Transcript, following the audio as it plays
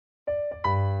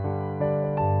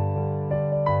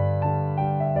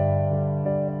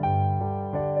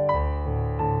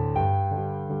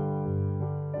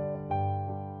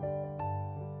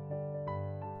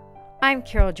I'm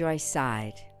Carol Joy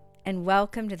Seid, and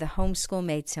welcome to the Homeschool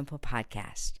Made Simple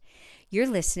podcast. You're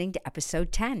listening to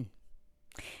episode 10.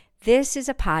 This is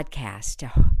a podcast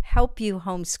to help you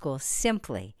homeschool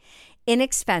simply,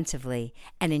 inexpensively,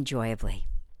 and enjoyably.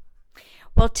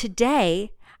 Well,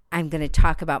 today I'm going to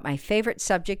talk about my favorite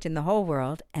subject in the whole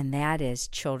world, and that is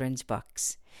children's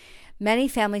books. Many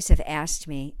families have asked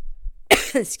me,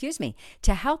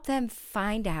 to help them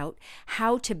find out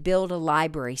how to build a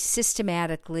library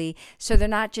systematically so they're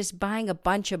not just buying a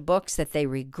bunch of books that they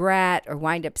regret or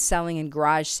wind up selling in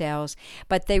garage sales,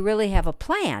 but they really have a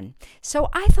plan. So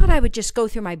I thought I would just go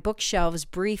through my bookshelves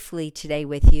briefly today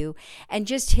with you and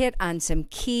just hit on some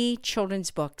key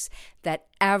children's books that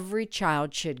every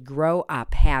child should grow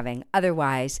up having.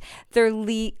 Otherwise, they're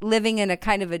living in a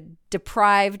kind of a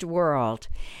deprived world.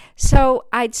 So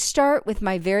I'd start with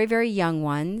my very, very young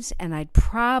ones, and I'd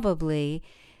probably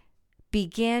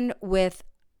begin with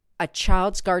A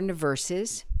Child's Garden of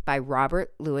Verses by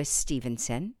Robert Louis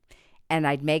Stevenson, and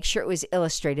I'd make sure it was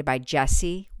illustrated by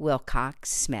Jessie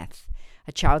Wilcox Smith.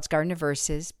 A Child's Garden of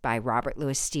Verses by Robert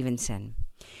Louis Stevenson.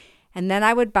 And then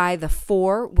I would buy the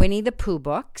 4 Winnie the Pooh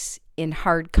books in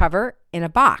hardcover in a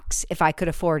box if I could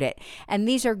afford it. And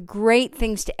these are great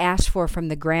things to ask for from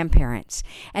the grandparents.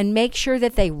 And make sure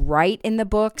that they write in the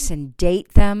books and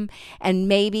date them, and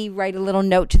maybe write a little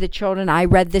note to the children. I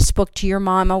read this book to your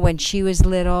mama when she was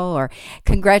little, or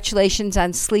congratulations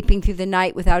on sleeping through the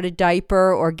night without a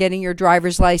diaper, or getting your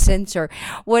driver's license, or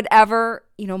whatever,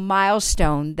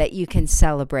 milestone that you can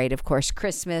celebrate. Of course,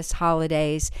 Christmas,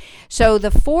 holidays. So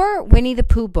the 4 Winnie the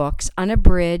Pooh books,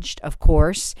 unabridged, of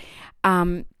course.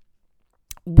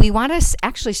 We want to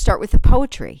actually start with the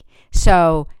poetry.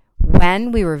 So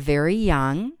when we were very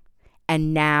young,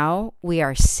 and now we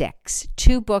are 6.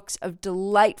 2 books of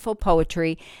delightful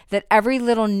poetry that every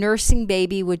little nursing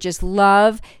baby would just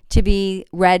love to be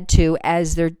read to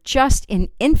as they're just in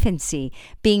infancy,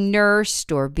 being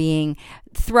nursed or being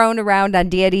thrown around on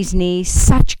daddy's knee.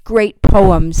 Such great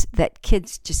poems that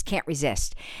kids just can't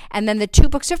resist. And then the 2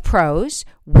 books of prose,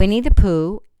 Winnie the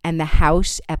Pooh and The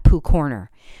House at Pooh Corner.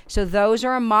 So those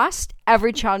are a must.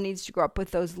 Every child needs to grow up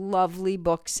with those lovely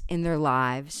books in their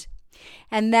lives.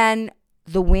 And then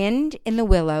The Wind in the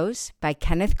Willows by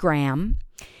Kenneth Grahame.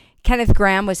 Kenneth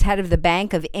Grahame was head of the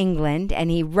Bank of England,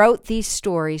 and he wrote these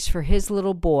stories for his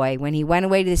little boy when he went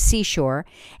away to the seashore,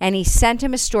 and he sent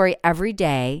him a story every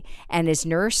day, and his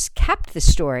nurse kept the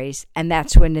stories, and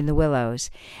that's Wind in the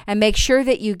Willows. And make sure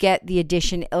that you get the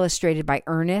edition illustrated by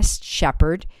Ernest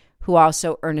Shepard, who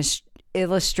also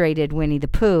illustrated Winnie the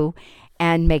Pooh,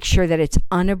 and make sure that it's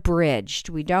unabridged.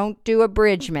 We don't do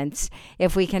abridgments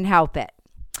if we can help it.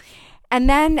 And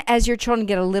then as your children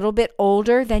get a little bit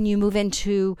older, then you move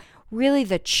into really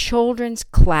the children's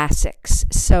classics.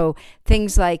 So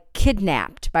things like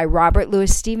Kidnapped by Robert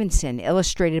Louis Stevenson,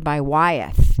 illustrated by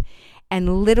Wyeth,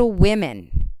 and Little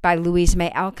Women by Louisa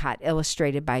May Alcott,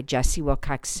 illustrated by Jessie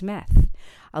Wilcox Smith,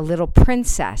 A Little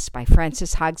Princess by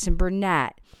Frances Hodgson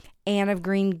Burnett, Anne of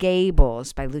Green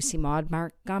Gables by Lucy Maud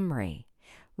Montgomery,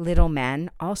 Little Men,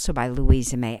 also by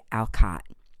Louisa May Alcott.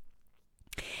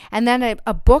 And then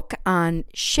a book on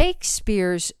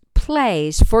Shakespeare's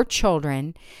plays for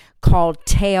children called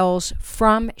Tales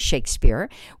from Shakespeare,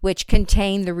 which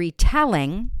contain the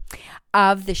retelling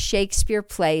of the Shakespeare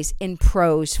plays in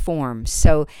prose form.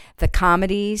 So the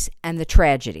comedies and the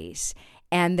tragedies.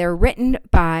 And they're written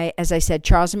by, as I said,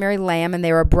 Charles and Mary Lamb, and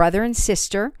they were a brother and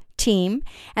sister team,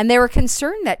 and they were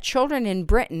concerned that children in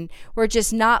Britain were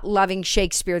just not loving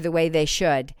Shakespeare the way they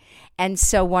should. And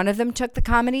so one of them took the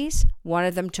comedies, one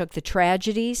of them took the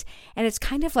tragedies, and it's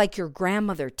kind of like your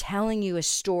grandmother telling you a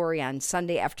story on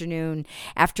Sunday afternoon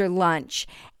after lunch,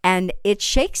 and it's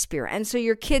Shakespeare. And so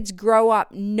your kids grow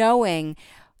up knowing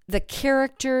the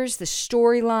characters, the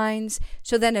storylines,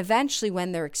 so then eventually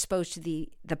when they're exposed to the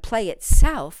play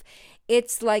itself,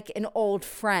 it's like an old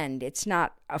friend. It's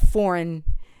not a foreign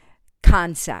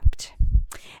concept.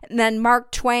 And then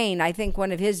Mark Twain, I think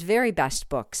one of his very best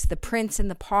books, The Prince and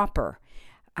the Pauper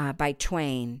by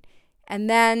Twain. And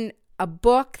then a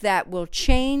book that will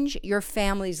change your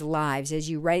family's lives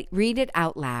as you read it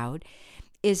out loud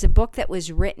is a book that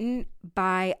was written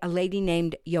by a lady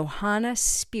named Johanna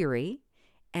Spyri,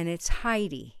 and it's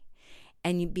Heidi.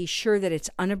 And you be sure that it's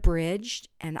unabridged,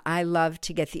 and I love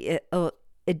to get the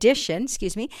edition,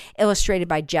 illustrated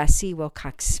by Jessie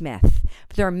Wilcox Smith.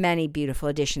 But there are many beautiful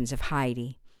editions of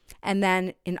Heidi. And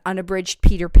then an unabridged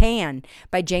Peter Pan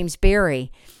by James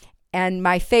Barrie. And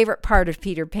my favorite part of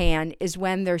Peter Pan is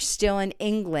when they're still in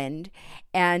England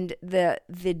and the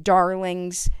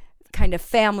Darlings' kind of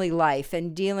family life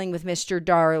and dealing with Mr.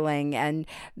 Darling and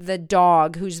the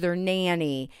dog who's their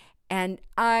nanny. And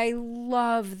I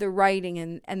love the writing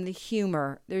and the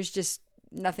humor. There's just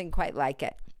nothing quite like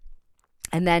it.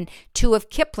 And then 2 of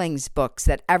Kipling's books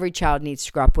that every child needs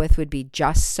to grow up with would be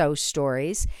Just So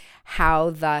stories, How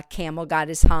the Camel Got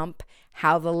His Hump,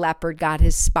 How the Leopard Got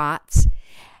His Spots,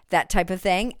 that type of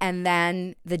thing. And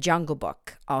then The Jungle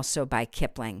Book, also by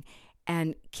Kipling.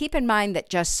 And keep in mind that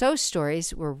Just So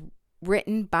stories were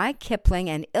written by Kipling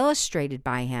and illustrated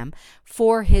by him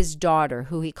for his daughter,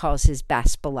 who he calls his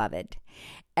best beloved.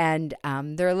 And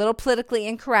they're a little politically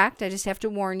incorrect. I just have to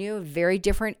warn you, a very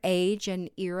different age and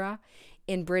era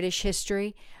in British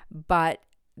history, but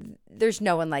there's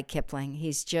no one like Kipling.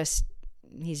 He's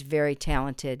very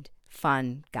talented,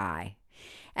 fun guy.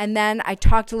 And then I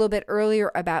talked a little bit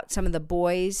earlier about some of the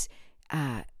boys'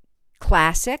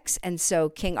 classics, and so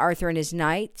King Arthur and His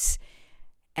Knights,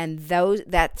 and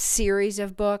that series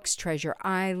of books, Treasure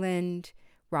Island,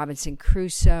 Robinson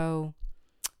Crusoe,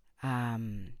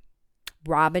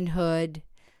 Robin Hood,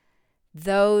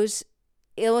 those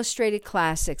illustrated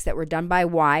classics that were done by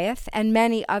Wyeth and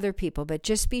many other people. But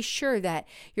just be sure that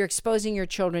you're exposing your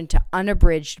children to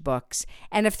unabridged books.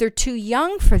 And if they're too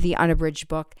young for the unabridged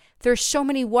book, there's so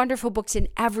many wonderful books in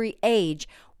every age.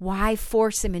 Why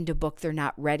force them into a book they're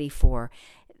not ready for?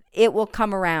 It will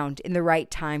come around in the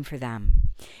right time for them.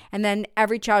 And then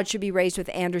every child should be raised with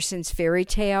Andersen's fairy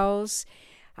tales,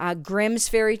 Grimm's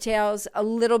fairy tales, a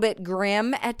little bit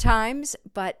grim at times,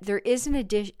 but there is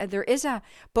a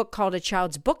book called A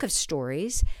Child's Book of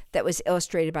Stories that was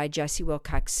illustrated by Jessie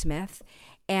Wilcox Smith,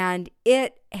 and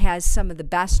it has some of the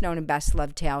best known and best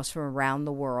loved tales from around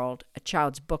the world, A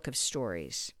Child's Book of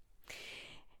Stories.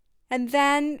 And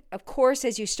then, of course,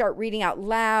 as you start reading out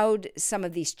loud some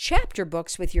of these chapter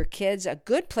books with your kids, a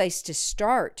good place to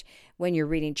start when you're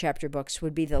reading chapter books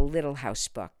would be the Little House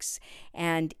books.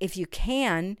 And if you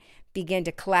can begin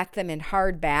to collect them in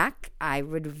hardback, I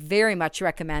would very much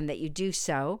recommend that you do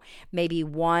so. Maybe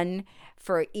one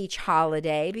for each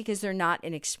holiday because they're not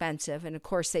inexpensive. And of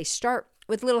course, they start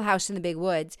with Little House in the Big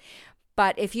Woods.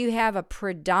 But if you have a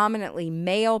predominantly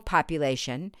male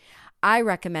population, I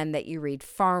recommend that you read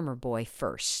Farmer Boy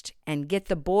first and get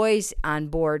the boys on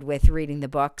board with reading the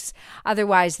books.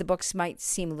 Otherwise, the books might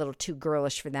seem a little too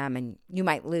girlish for them and you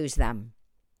might lose them.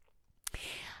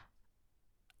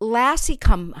 Lassie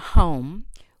Come Home,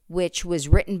 which was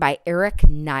written by Eric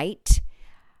Knight,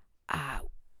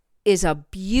 is a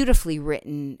beautifully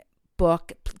written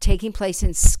book taking place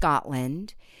in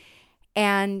Scotland.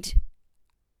 And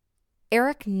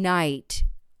Eric Knight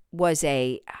was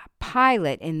a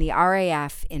pilot in the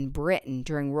RAF in Britain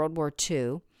during World War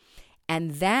II,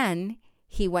 and then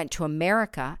he went to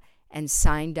America and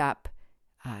signed up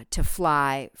to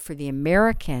fly for the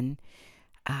American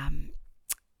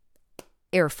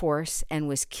Air Force and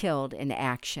was killed in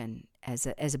action as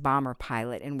a bomber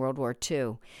pilot in World War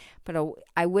II. But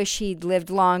I wish he'd lived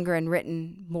longer and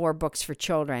written more books for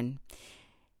children.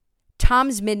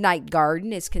 Tom's Midnight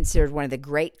Garden is considered one of the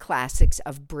great classics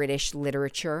of British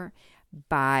literature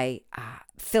by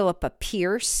Philippa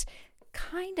Pierce.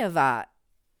 Kind of a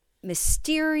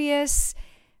mysterious,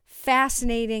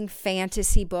 fascinating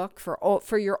fantasy book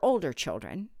for your older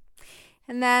children.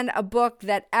 And then a book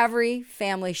that every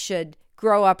family should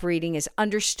grow up reading is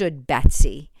Understood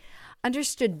Betsy.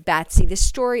 Understood Betsy, the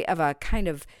story of a kind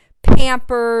of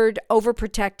pampered,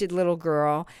 overprotected little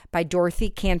girl by Dorothy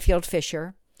Canfield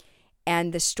Fisher,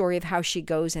 and the story of how she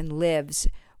goes and lives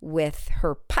with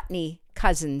her Putney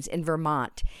cousins in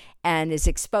Vermont and is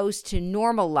exposed to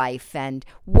normal life and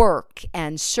work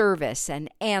and service and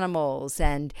animals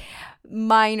and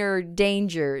minor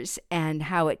dangers, and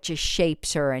how it just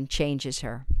shapes her and changes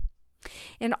her.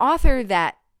 An author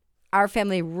that our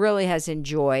family really has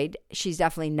enjoyed. She's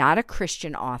definitely not a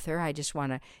Christian author. I just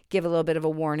want to give a little bit of a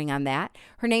warning on that.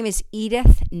 Her name is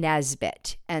Edith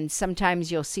Nesbit, and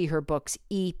sometimes you'll see her books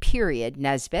E.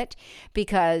 Nesbit,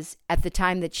 because at the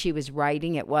time that she was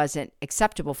writing, it wasn't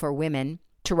acceptable for women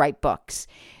to write books.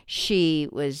 She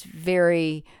was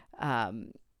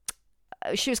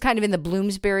she was kind of in the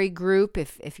Bloomsbury group,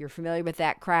 if you're familiar with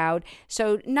that crowd.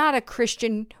 So not a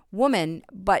Christian woman,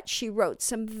 but she wrote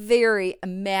some very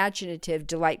imaginative,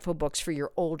 delightful books for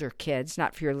your older kids,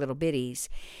 not for your little bitties.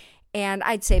 And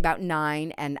I'd say about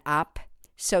 9 and up.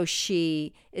 So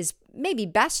she is maybe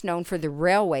best known for The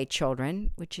Railway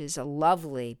Children, which is a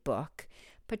lovely book.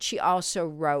 But she also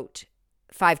wrote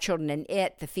Five Children and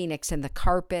It, The Phoenix and the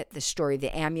Carpet, The Story of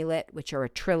the Amulet, which are a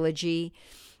trilogy,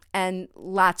 and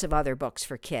lots of other books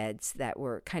for kids that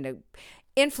were kind of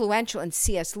influential in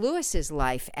C.S. Lewis's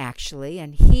life, actually.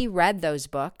 And he read those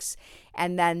books,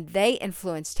 and then they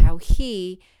influenced how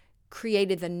he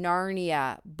created the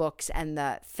Narnia books and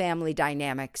the family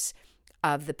dynamics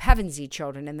of the Pevensey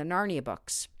children in the Narnia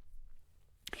books.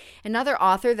 Another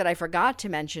author that I forgot to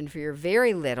mention for your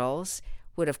very littles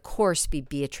would, of course, be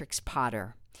Beatrix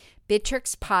Potter.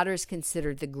 Beatrix Potter is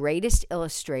considered the greatest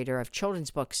illustrator of children's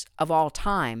books of all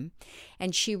time,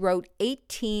 and she wrote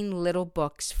 18 little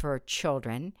books for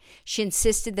children. She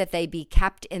insisted that they be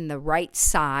kept in the right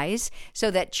size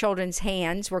so that children's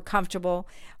hands were comfortable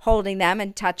holding them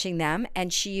and touching them,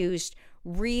 and she used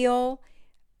real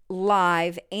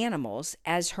live animals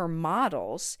as her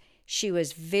models. She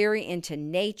was very into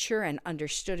nature and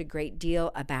understood a great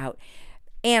deal about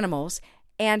animals,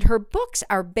 and her books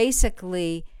are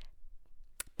basically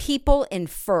people in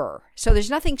fur. So there's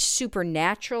nothing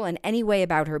supernatural in any way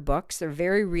about her books. They're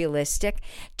very realistic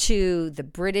to the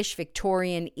British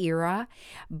Victorian era,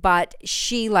 but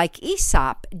she, like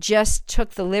Aesop, just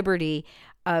took the liberty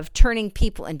of turning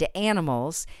people into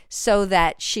animals so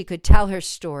that she could tell her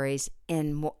stories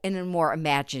in a more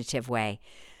imaginative way.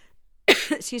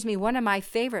 Excuse me, one of my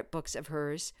favorite books of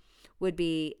hers would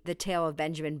be The Tale of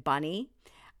Benjamin Bunny.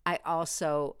 I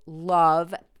also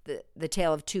love the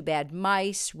Tale of Two Bad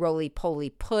Mice, Roly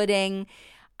Poly Pudding.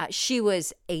 She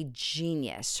was a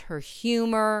genius. Her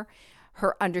humor,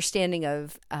 her understanding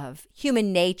of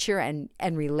human nature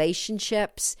and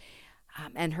relationships,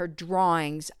 and her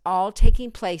drawings, all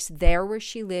taking place there where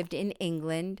she lived in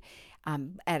England,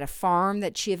 at a farm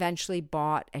that she eventually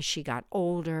bought as she got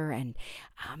older. And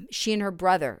she and her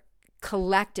brother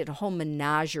collected a whole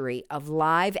menagerie of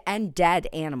live and dead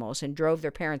animals and drove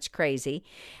their parents crazy.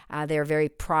 They're very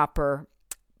proper,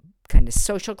 kind of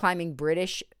social climbing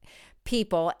British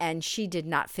people, and she did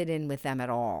not fit in with them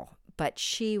at all. But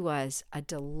she was a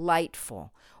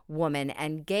delightful woman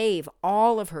and gave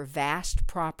all of her vast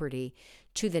property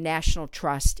to the National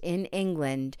Trust in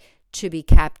England to be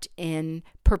kept in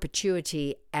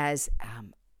perpetuity as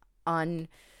undeveloped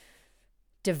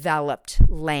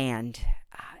land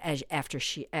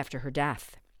after her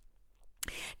death.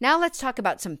 Now let's talk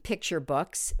about some picture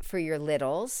books for your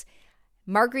littles.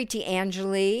 Marguerite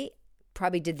D'Angeli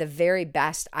probably did the very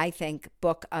best, I think,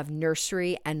 book of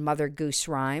nursery and Mother Goose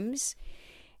rhymes.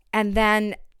 And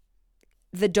then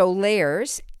the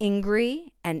D'Aulairs, Ingrid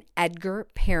and Edgar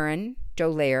Perrin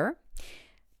D'Aulair.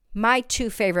 My two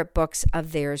favorite books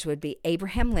of theirs would be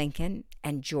Abraham Lincoln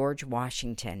and George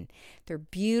Washington. They're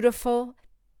beautiful,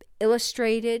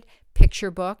 illustrated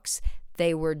picture books.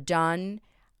 They were done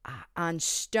on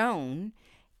stone.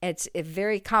 It's a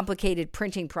very complicated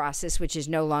printing process, which is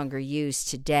no longer used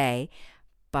today,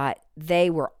 but they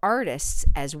were artists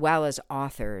as well as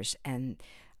authors, and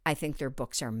I think their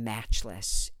books are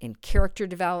matchless in character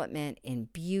development, in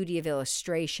beauty of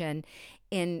illustration,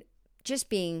 in just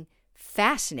being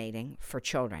fascinating for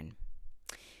children.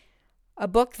 A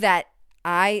book that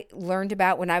I learned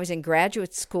about when I was in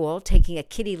graduate school taking a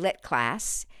Kitty Lit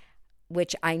class,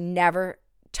 which I never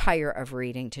tire of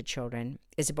reading to children,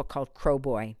 is a book called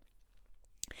Crowboy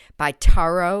by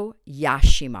Taro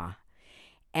Yashima.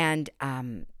 And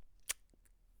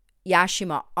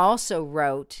Yashima also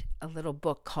wrote a little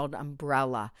book called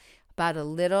Umbrella about a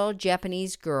little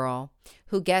Japanese girl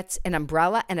who gets an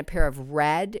umbrella and a pair of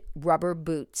red rubber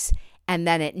boots, and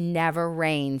then it never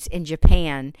rains in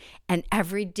Japan. And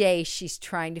every day she's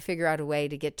trying to figure out a way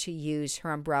to get to use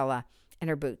her umbrella and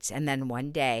her boots. And then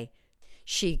one day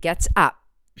she gets up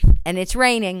and it's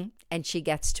raining and she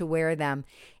gets to wear them,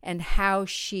 and how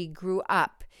she grew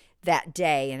up that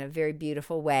day in a very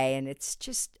beautiful way. And it's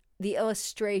just, the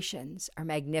illustrations are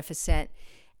magnificent,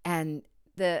 and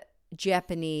the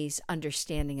Japanese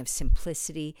understanding of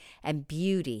simplicity and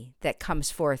beauty that comes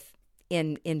forth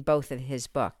in both of his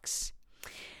books.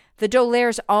 The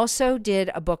D'Aulairs also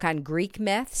did a book on Greek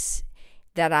myths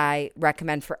that I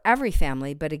recommend for every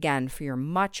family, but again, for your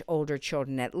much older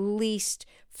children, at least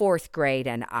 4th grade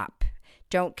and up.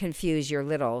 Don't confuse your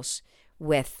littles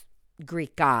with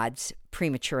Greek gods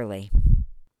prematurely.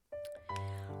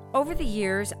 Over the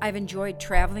years, I've enjoyed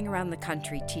traveling around the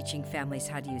country teaching families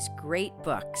how to use great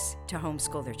books to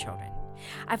homeschool their children.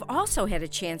 I've also had a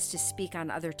chance to speak on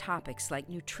other topics like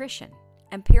nutrition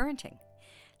and parenting.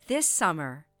 This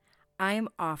summer, I am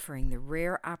offering the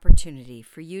rare opportunity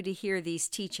for you to hear these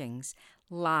teachings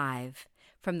live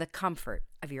from the comfort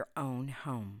of your own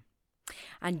home.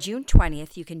 On June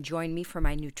 20th, you can join me for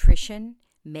my Nutrition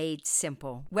Made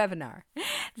Simple webinar.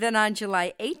 Then on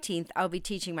July 18th, I'll be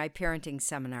teaching my parenting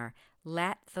seminar,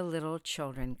 Let the Little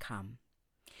Children Come.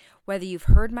 Whether you've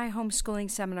heard my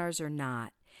homeschooling seminars or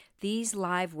not, these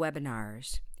live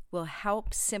webinars will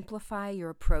help simplify your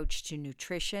approach to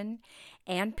nutrition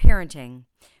and parenting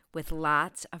with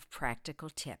lots of practical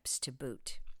tips to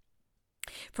boot.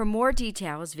 For more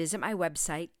details, visit my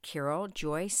website,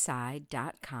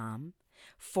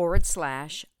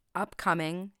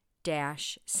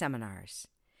 caroljoyseid.com/upcoming-seminars,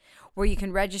 where you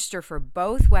can register for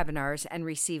both webinars and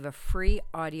receive a free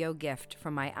audio gift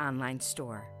from my online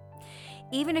store.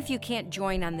 Even if you can't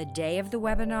join on the day of the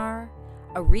webinar,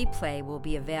 a replay will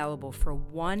be available for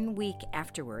 1 week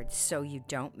afterwards, so you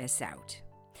don't miss out.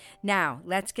 Now,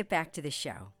 let's get back to the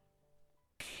show.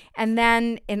 And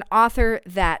then an author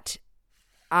that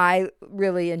I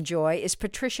really enjoy is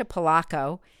Patricia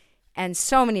Polacco, and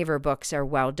so many of her books are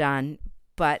well done,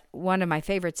 but one of my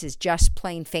favorites is Just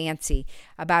Plain Fancy,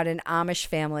 about an Amish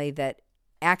family that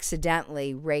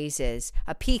accidentally raises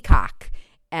a peacock,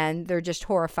 and they're just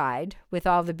horrified with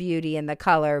all the beauty and the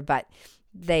color, but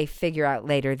they figure out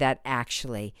later that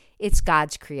actually it's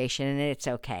God's creation and it's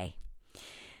okay.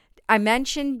 I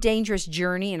mentioned Dangerous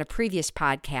Journey in a previous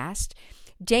podcast.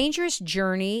 Dangerous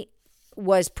Journey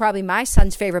was probably my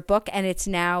son's favorite book, and it's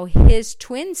now his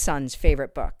twin son's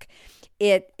favorite book.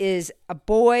 It is a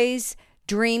boy's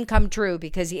dream come true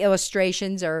because the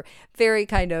illustrations are very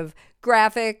kind of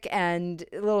graphic and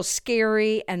a little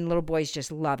scary, and little boys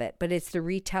just love it. But it's the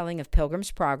retelling of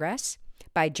Pilgrim's Progress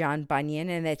by John Bunyan,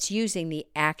 and it's using the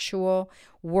actual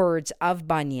words of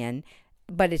Bunyan,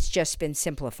 but it's just been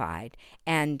simplified.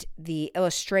 And the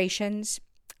illustrations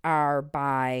are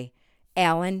by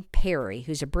Alan Perry,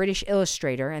 who's a British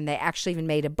illustrator, and they actually even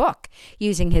made a book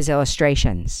using his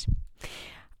illustrations.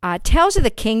 Tales of the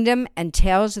Kingdom and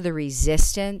Tales of the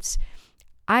Resistance,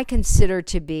 I consider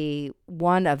to be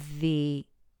one of the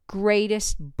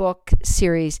greatest book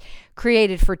series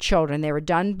created for children. They were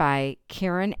done by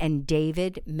Karen and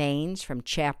David Maines from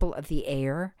Chapel of the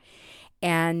Air,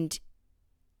 and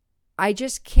I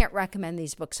just can't recommend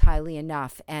these books highly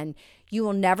enough, and you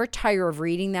will never tire of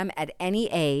reading them at any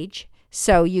age.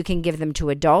 So you can give them to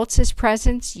adults as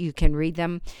presents. You can read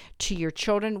them to your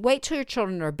children. Wait till your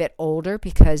children are a bit older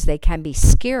because they can be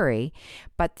scary,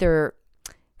 but they're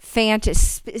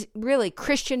really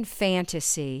Christian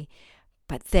fantasy,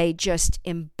 but they just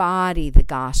embody the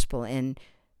gospel in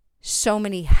so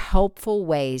many helpful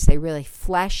ways. They really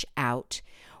flesh out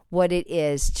what it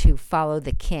is to follow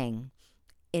the King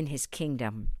in his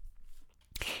kingdom.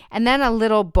 And then a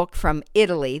little book from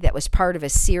Italy that was part of a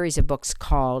series of books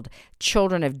called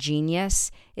Children of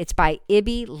Genius. It's by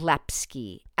Ibby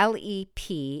Lepsky,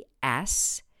 Lepsky.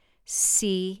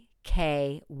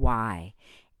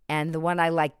 And the one I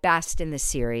like best in the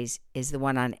series is the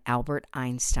one on Albert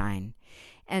Einstein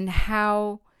and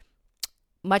how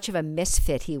much of a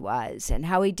misfit he was and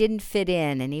how he didn't fit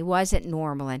in and he wasn't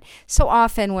normal. And so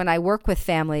often when I work with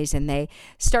families and they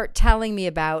start telling me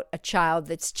about a child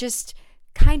that's just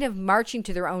kind of marching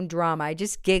to their own drum, I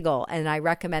just giggle and I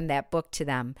recommend that book to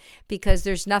them because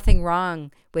there's nothing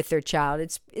wrong with their child.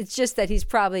 It's just that he's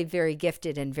probably very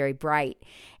gifted and very bright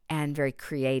and very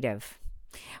creative.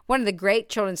 One of the great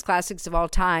children's classics of all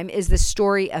time is The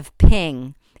Story of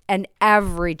Ping, and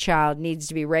every child needs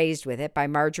to be raised with it, by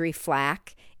Marjorie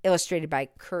Flack, illustrated by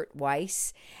Kurt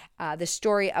Weiss. The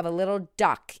story of a little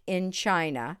duck in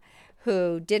China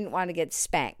who didn't want to get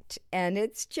spanked. And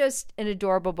it's just an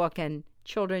adorable book, and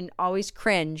children always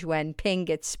cringe when Ping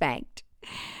gets spanked.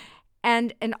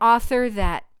 And an author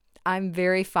that I'm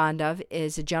very fond of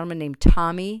is a gentleman named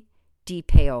Tommy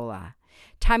DiPaola.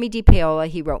 Tommy DiPaola,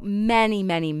 he wrote many,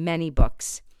 many, many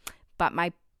books, but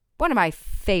one of my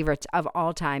favorites of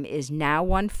all time is Now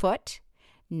One Foot,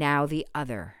 Now the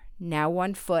Other. Now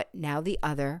One Foot, Now the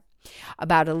Other,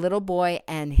 about a little boy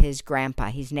and his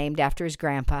grandpa. He's named after his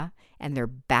grandpa, and they're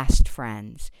best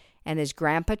friends. And his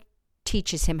grandpa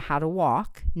teaches him how to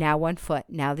walk, now one foot,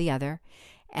 now the other.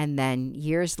 And then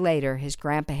years later, his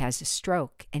grandpa has a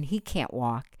stroke, and he can't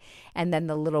walk. And then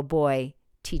the little boy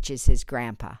teaches his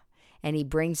grandpa, and he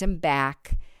brings him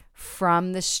back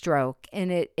from the stroke.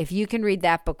 And if you can read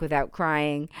that book without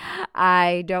crying,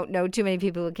 I don't know too many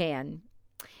people who can.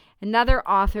 Another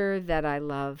author that I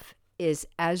love is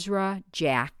Ezra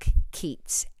Jack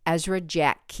Keats. Ezra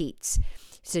Jack Keats.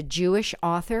 He's a Jewish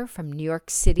author from New York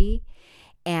City,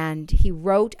 and he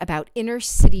wrote about inner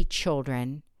city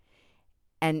children,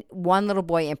 and one little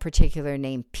boy in particular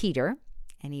named Peter.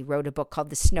 And he wrote a book called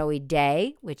The Snowy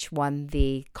Day, which won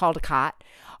the Caldecott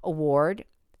Award.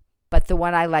 But the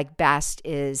one I like best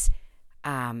is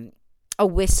A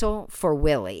Whistle for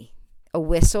Willie. A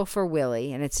Whistle for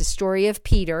Willie. And it's a story of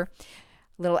Peter,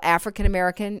 little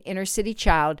African-American inner city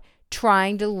child,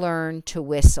 trying to learn to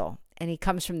whistle. And he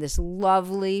comes from this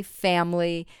lovely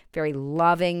family, very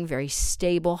loving, very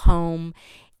stable home.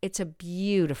 It's a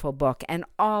beautiful book. And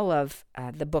all of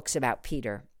the books about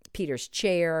Peter's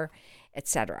Chair,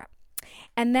 etc.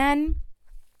 And then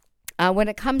When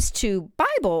it comes to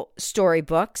Bible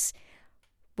storybooks,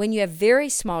 when you have very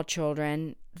small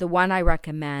children, the one I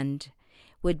recommend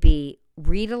would be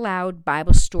Read Aloud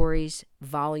Bible Stories,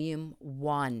 Volume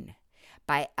 1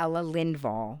 by Ella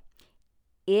Lindvall.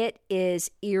 It is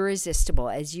irresistible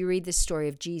as you read the story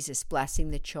of Jesus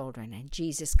blessing the children and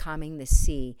Jesus calming the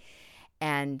sea.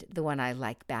 And the one I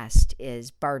like best is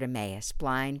Bartimaeus,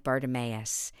 blind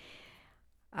Bartimaeus.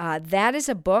 That is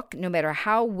a book, no matter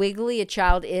how wiggly a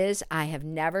child is, I have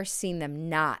never seen them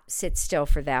not sit still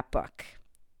for that book.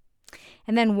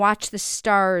 And then Watch the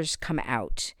Stars Come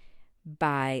Out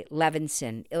by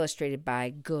Levinson, illustrated by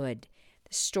Good,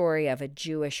 the story of a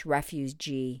Jewish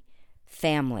refugee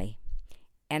family.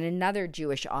 And another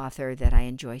Jewish author that I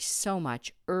enjoy so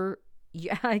much,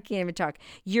 I can't even talk,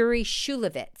 Yuri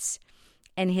Shulevitz,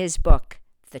 and his book,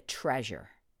 The Treasure,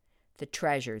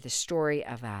 the story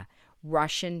of a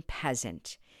Russian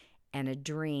peasant and a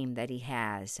dream that he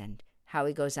has and how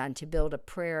he goes on to build a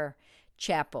prayer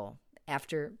chapel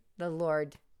after the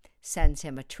Lord sends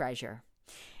him a treasure.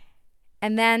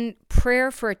 And then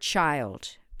Prayer for a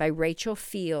Child by Rachel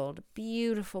Field,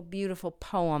 beautiful, beautiful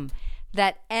poem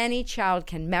that any child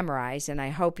can memorize, and I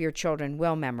hope your children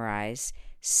will memorize.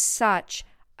 Such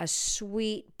a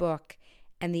sweet book,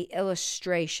 and the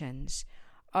illustrations,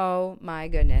 oh my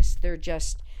goodness, they're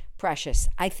just precious.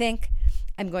 I think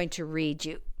I'm going to read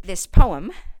you this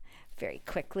poem very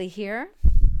quickly here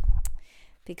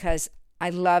because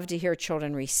I love to hear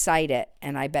children recite it,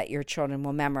 and I bet your children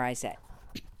will memorize it.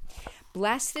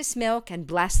 Bless this milk and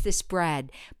bless this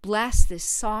bread. Bless this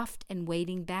soft and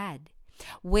waiting bed,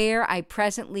 where I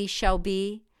presently shall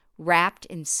be, wrapped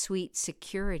in sweet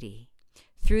security.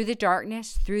 Through the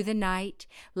darkness, through the night,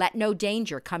 let no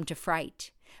danger come to fright.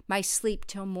 My sleep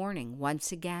till morning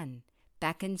once again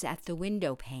beckons at the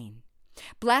window pane.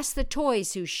 Bless the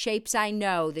toys whose shapes I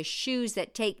know, the shoes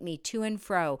that take me to and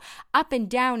fro, up and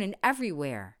down and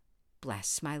everywhere.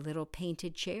 Bless my little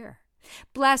painted chair.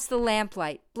 Bless the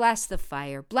lamplight, bless the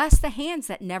fire, bless the hands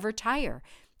that never tire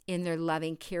in their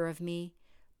loving care of me.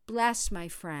 Bless my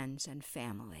friends and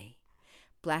family.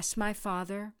 Bless my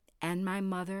father and my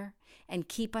mother, and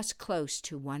keep us close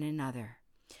to one another.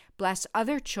 Bless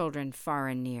other children far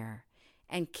and near,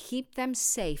 and keep them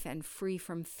safe and free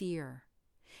from fear.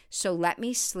 So let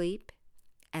me sleep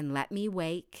and let me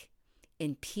wake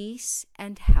in peace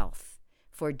and health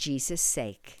for Jesus'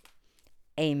 sake.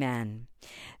 Amen.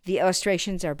 The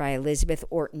illustrations are by Elizabeth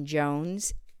Orton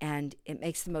Jones, and it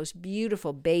makes the most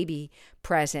beautiful baby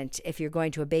present if you're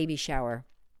going to a baby shower.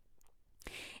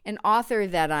 An author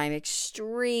that I'm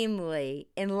extremely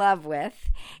in love with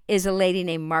is a lady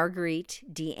named Marguerite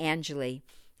D'Angeli.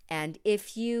 And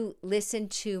if you listen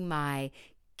to my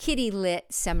Kitty Lit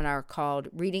seminar called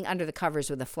Reading Under the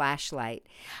Covers with a Flashlight,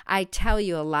 I tell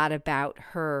you a lot about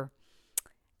her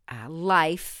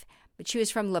life. But she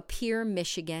was from Lapeer,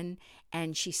 Michigan,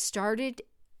 and she started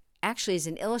actually as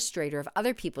an illustrator of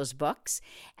other people's books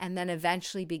and then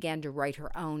eventually began to write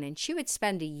her own. And she would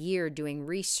spend a year doing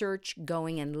research,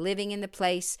 going and living in the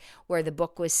place where the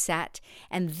book was set.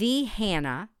 And The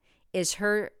Hannah is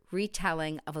her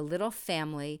retelling of a little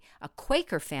family, a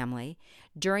Quaker family,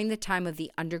 during the time of the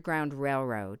Underground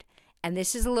Railroad. And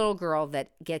this is a little girl that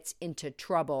gets into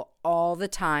trouble all the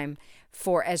time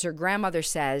for, as her grandmother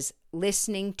says,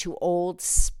 listening to old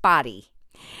Spotty.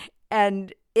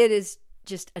 And it is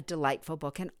just a delightful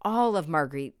book. And all of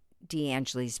Marguerite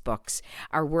D'Angeli's books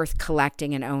are worth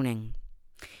collecting and owning.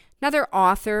 Another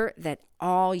author that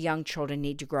all young children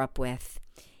need to grow up with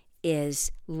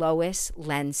is Lois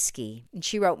Lenski. And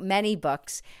she wrote many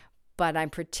books, but I'm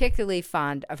particularly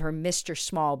fond of her Mr.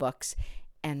 Small books.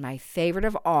 And my favorite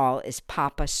of all is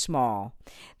Papa Small,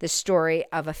 the story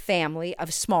of a family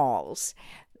of Smalls.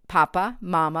 Papa,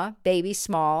 Mama, Baby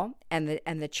Small, and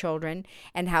the children,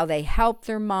 and how they help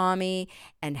their mommy,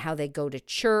 and how they go to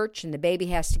church, and the baby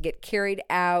has to get carried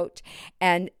out,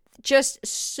 and just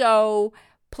so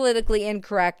politically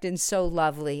incorrect and so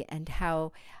lovely, and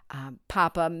how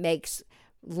Papa makes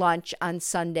lunch on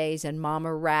Sundays and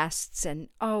Mama rests, and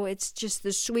it's just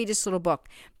the sweetest little book.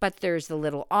 But there's the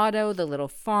little auto, the little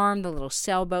farm, the little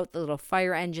sailboat, the little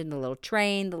fire engine, the little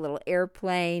train, the little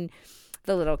airplane,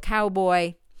 the little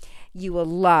cowboy. You will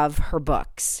love her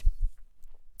books.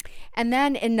 And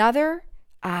then another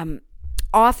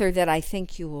author that I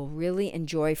think you will really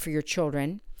enjoy for your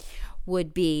children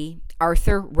would be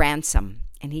Arthur Ransom.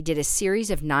 And he did a series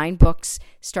of 9 books,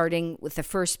 starting with the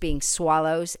first being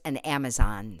Swallows and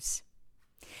Amazons.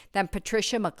 Then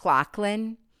Patricia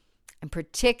McLaughlin. I'm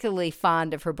particularly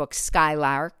fond of her book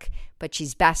Skylark, but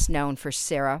she's best known for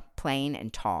Sarah, Plain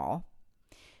and Tall.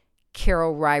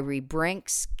 Carol Ryrie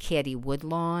Brink's Caddy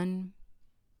Woodlawn.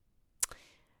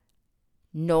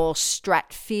 Noel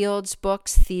Streatfeild's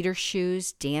books, Theater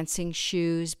Shoes, Dancing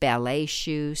Shoes, Ballet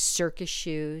Shoes, Circus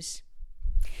Shoes.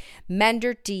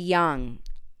 Mendert de Young.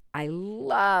 I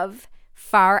love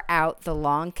Far Out the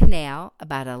Long Canal,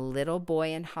 about a little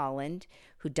boy in Holland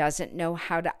who doesn't know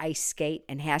how to ice skate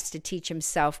and has to teach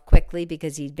himself quickly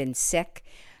because he'd been sick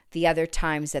the other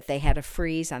times that they had a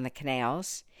freeze on the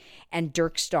canals. And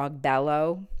Dirk's Dog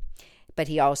Bello. But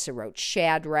he also wrote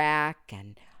Shadrach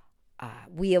and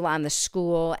Wheel on the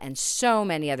School and so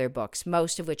many other books,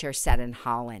 most of which are set in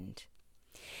Holland.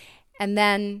 And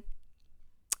then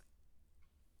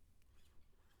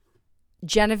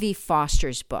Genevieve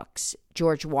Foster's books,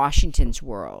 George Washington's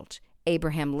World,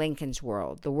 Abraham Lincoln's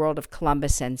World, The World of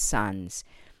Columbus and Sons,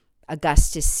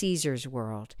 Augustus Caesar's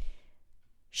World.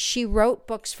 She wrote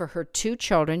books for her 2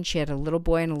 children. She had a little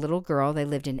boy and a little girl. They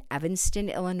lived in Evanston,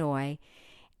 Illinois,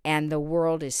 and the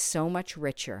world is so much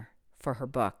richer for her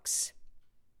books.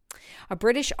 A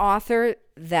British author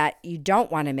that you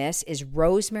don't want to miss is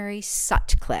Rosemary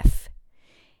Sutcliffe.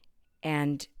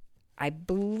 And I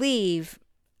believe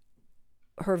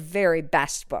her very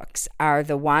best books are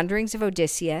The Wanderings of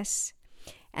Odysseus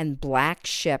and Black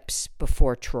Ships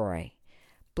Before Troy.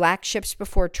 Black Ships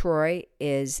Before Troy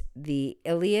is the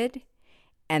Iliad,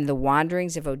 and The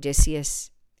Wanderings of Odysseus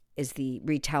is the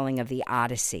retelling of the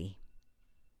Odyssey.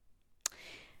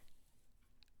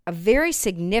 A very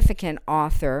significant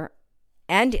author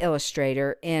and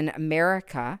illustrator in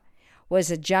America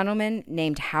was a gentleman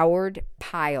named Howard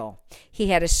Pyle. He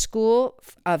had a school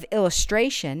of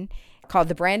illustration called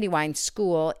the Brandywine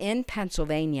School in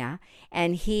Pennsylvania,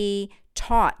 and he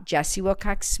taught Jessie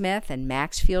Wilcox Smith and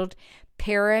Maxfield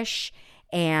Parrish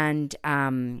and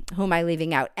who am I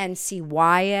leaving out? N.C.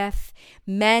 Wyeth.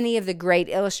 Many of the great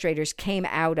illustrators came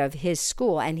out of his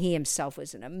school, and he himself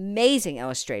was an amazing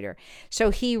illustrator. So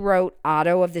he wrote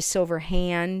Otto of the Silver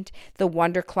Hand, The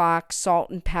Wonder Clock, Salt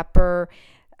and Pepper,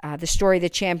 The Story of the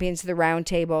Champions of the Round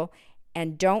Table,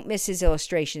 and don't miss his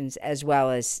illustrations as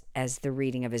well as the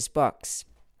reading of his books.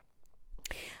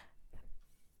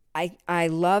 I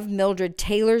love Mildred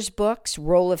Taylor's books,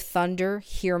 Roll of Thunder,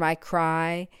 Hear My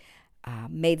Cry,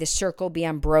 May the Circle Be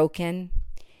Unbroken.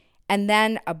 And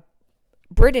then a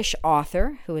British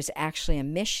author who is actually a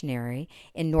missionary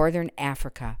in Northern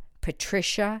Africa,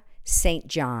 Patricia St.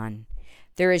 John.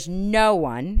 There is no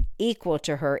one equal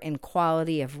to her in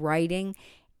quality of writing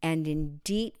and in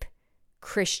deep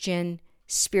Christian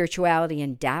spirituality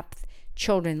and depth.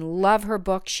 Children love her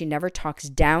books. She never talks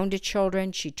down to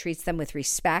children. She treats them with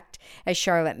respect, as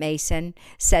Charlotte Mason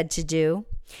said to do.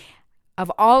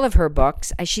 Of all of her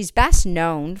books, she's best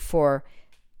known for,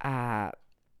 let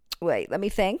me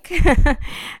think.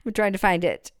 I'm trying to find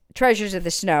it. Treasures of the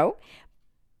Snow.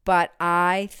 But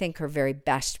I think her very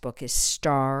best book is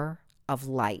Star of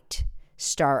Light.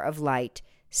 Star of Light,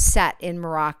 set in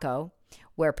Morocco,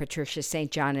 where Patricia St.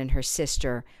 John and her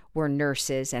sister were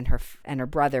nurses and her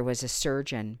brother was a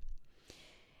surgeon.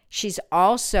 She's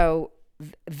also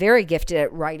very gifted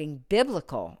at writing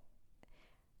biblical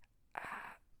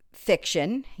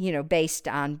fiction, based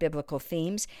on biblical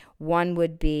themes. One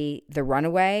would be The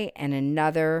Runaway, and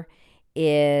another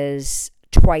is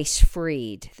Twice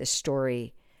Freed, the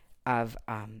story of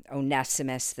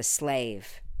Onesimus the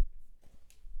slave.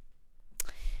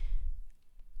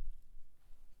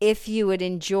 If you would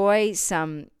enjoy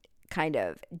some kind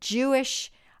of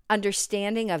Jewish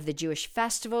understanding of the Jewish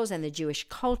festivals and the Jewish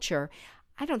culture,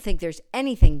 I don't think there's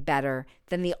anything better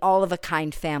than the All of a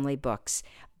Kind family books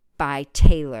by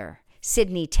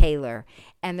Sidney Taylor.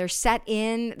 And they're set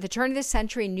in the turn of the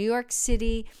century New York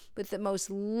City with the most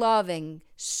loving,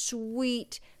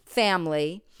 sweet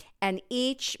family. And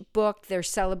each book, they're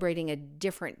celebrating a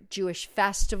different Jewish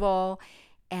festival.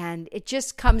 And it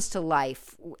just comes to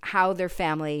life how their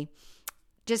family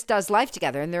just does life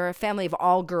together. And they're a family of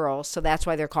all girls, so that's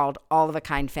why they're called All of a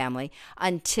Kind family,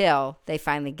 until they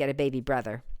finally get a baby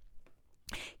brother.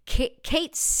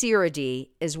 Kate Siridi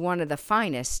is one of the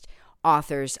finest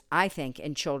authors, I think,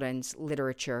 in children's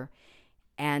literature.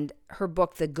 And her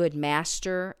book, The Good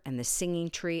Master and The Singing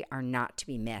Tree, are not to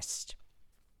be missed.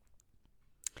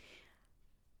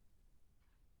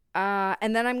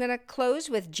 And then I'm going to close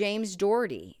with James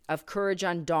Doherty of Courage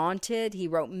Undaunted. He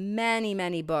wrote many,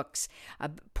 many books.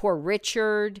 Poor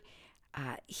Richard.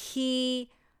 He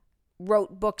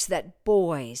wrote books that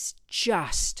boys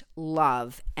just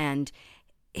love. And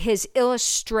his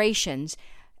illustrations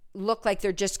look like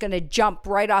they're just going to jump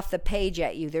right off the page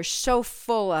at you. They're so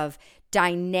full of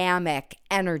dynamic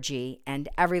energy. And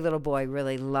every little boy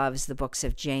really loves the books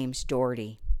of James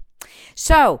Doherty.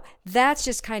 So that's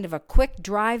just kind of a quick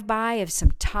drive-by of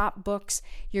some top books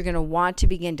you're going to want to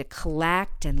begin to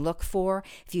collect and look for.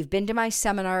 If you've been to my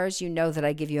seminars, you know that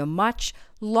I give you a much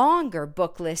longer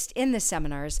book list in the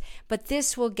seminars, but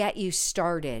this will get you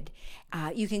started.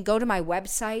 You can go to my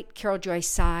website, Carol Joy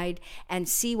Seid, and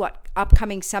see what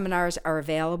upcoming seminars are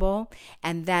available.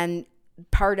 And then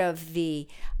part of the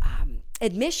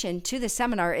admission to the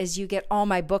seminar is you get all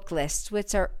my book lists,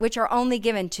 which are only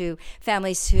given to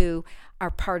families who are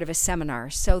part of a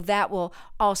seminar. So that will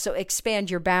also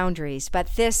expand your boundaries.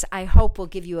 But this, I hope, will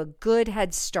give you a good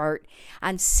head start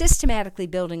on systematically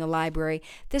building a library.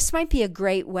 This might be a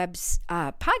great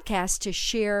podcast to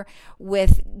share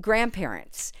with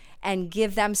grandparents and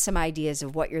give them some ideas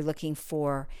of what you're looking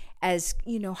for as,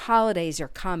 holidays are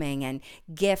coming and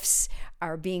gifts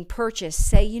are being purchased.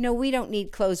 Say, we don't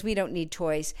need clothes, we don't need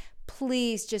toys.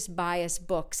 Please just buy us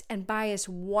books, and buy us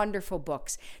wonderful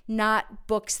books, not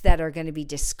books that are going to be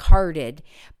discarded,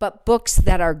 but books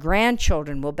that our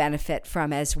grandchildren will benefit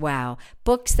from as well,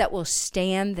 books that will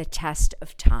stand the test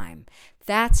of time.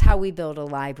 That's how we build a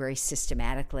library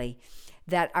systematically,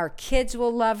 that our kids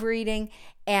will love reading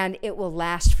and it will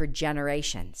last for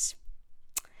generations.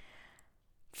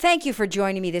 Thank you for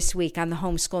joining me this week on the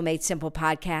Homeschool Made Simple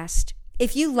podcast.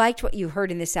 If you liked what you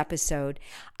heard in this episode,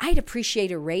 I'd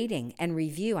appreciate a rating and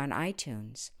review on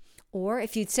iTunes. Or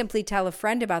if you'd simply tell a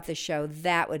friend about the show,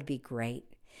 that would be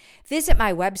great. Visit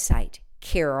my website,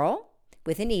 Carol,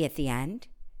 with an E at the end,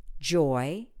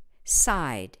 Joy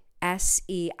Seid,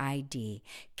 S-E-I-D,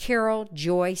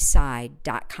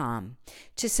 caroljoyseid.com,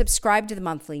 to subscribe to the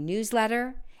monthly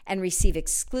newsletter and receive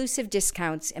exclusive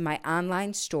discounts in my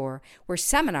online store where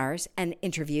seminars and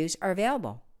interviews are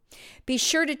available. Be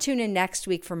sure to tune in next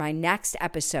week for my next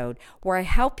episode where I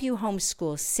help you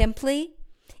homeschool simply,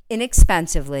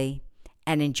 inexpensively,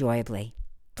 and enjoyably.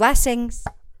 Blessings.